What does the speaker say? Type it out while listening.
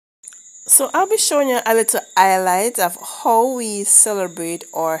So I'll be showing you a little highlight of how we celebrate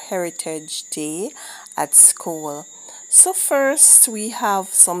our Heritage Day at school. So first we have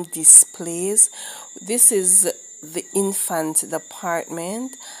some displays. This is the infant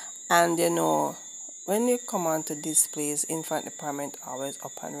department, and when you come on to displays, infant department always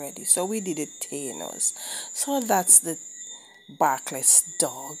up and ready. So we did it Thanos. So that's the Barkless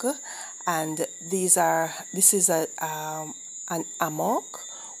dog, and this is a an amok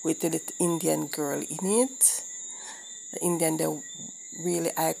with a little Indian girl in it. The Indian, the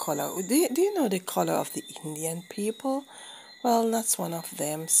really eye color. Do you know the color of the Indian people? Well, that's one of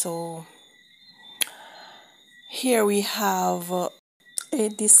them. So here we have a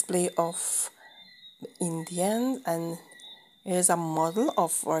display of Indian, and here's a model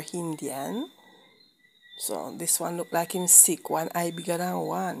of our Indian. So this one look like him sick, one eye bigger than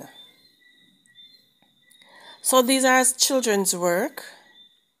one. So these are children's work.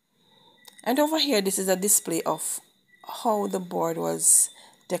 And over here, this is a display of how the board was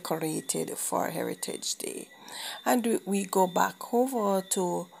decorated for Heritage Day. And we go back over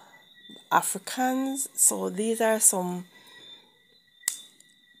to Africans. So these are some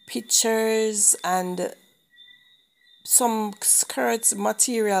pictures and some skirts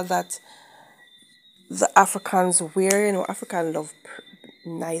material that the Africans wear. African love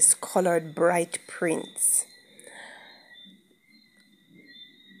nice colored bright prints.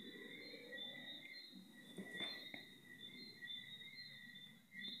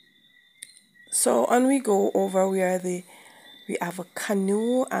 So on we go over where we have a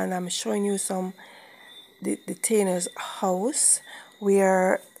canoe, and I'm showing you some the Tanner's house,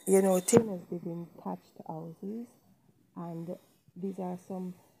 where Tanner's live in thatched houses, and these are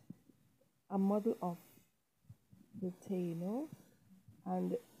some a model of the Tanner,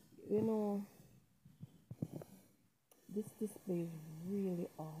 and you know this display is really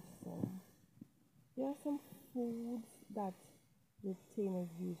awesome. There are some foods that the Tanners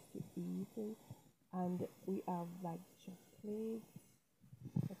used to eat, and we have like chocolate,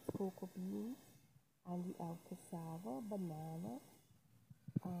 that's cocoa beans, and we have cassava, banana,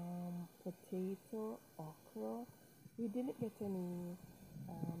 potato, okra. We didn't get any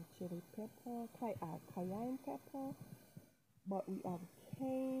chili pepper, cayenne pepper, but we have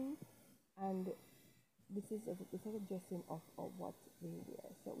cane, and this is a dressing of what they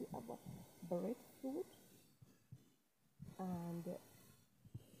wear. So we have a breadfruit, and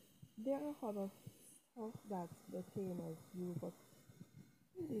there are other stuff that the trainers use, but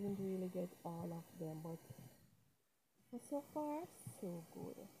we didn't really get all of them. But so far, so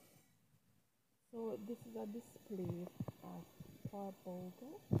good. So this is a display of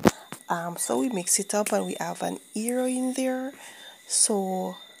parboiled. So we mix it up, and we have an hero in there.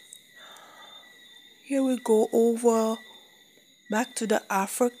 So here we go over back to the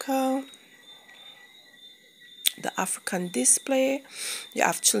African display. You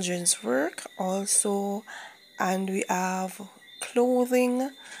have children's work also, and we have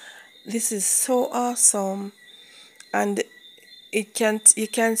clothing. This is so awesome, and you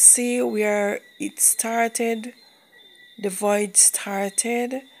can see where it started. The void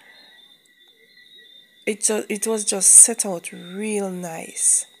started. It was just set out real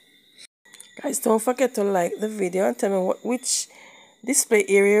nice. Guys, don't forget to like the video and tell me which display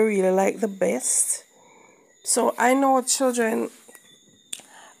area you really like the best. So I know children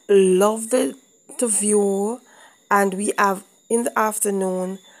love the view, and we have in the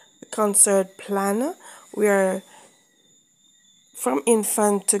afternoon the concert plan where from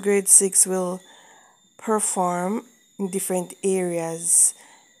infant to grade 6 will perform in different areas,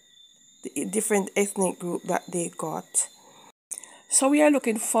 the different ethnic group that they got. So we are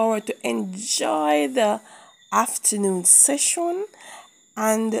looking forward to enjoy the afternoon session,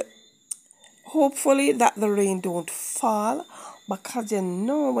 and hopefully that the rain don't fall, because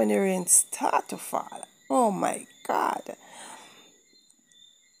when the rain start to fall, oh my God.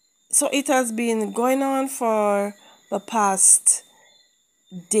 So it has been going on for the past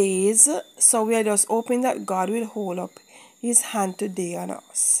days, so we are just hoping that God will hold up his hand today on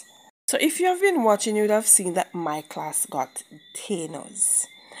us. So if you have been watching, you would have seen that my class got Thanos.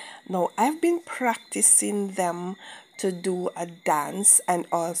 Now I've been practicing them to do a dance, and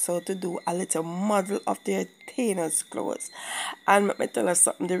also to do a little model of their Thanos clothes. And let me tell you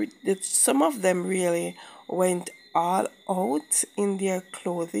something, some of them really went all out in their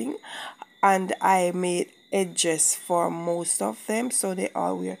clothing, and I made edges for most of them, so they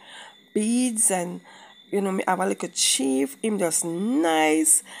all wear beads, and me have a little chief, him just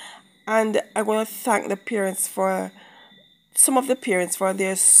nice. And I want to thank the parents for some of the parents for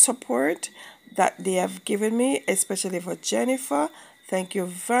their support that they have given me, especially for Jennifer. Thank you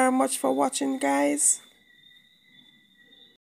very much for watching, guys.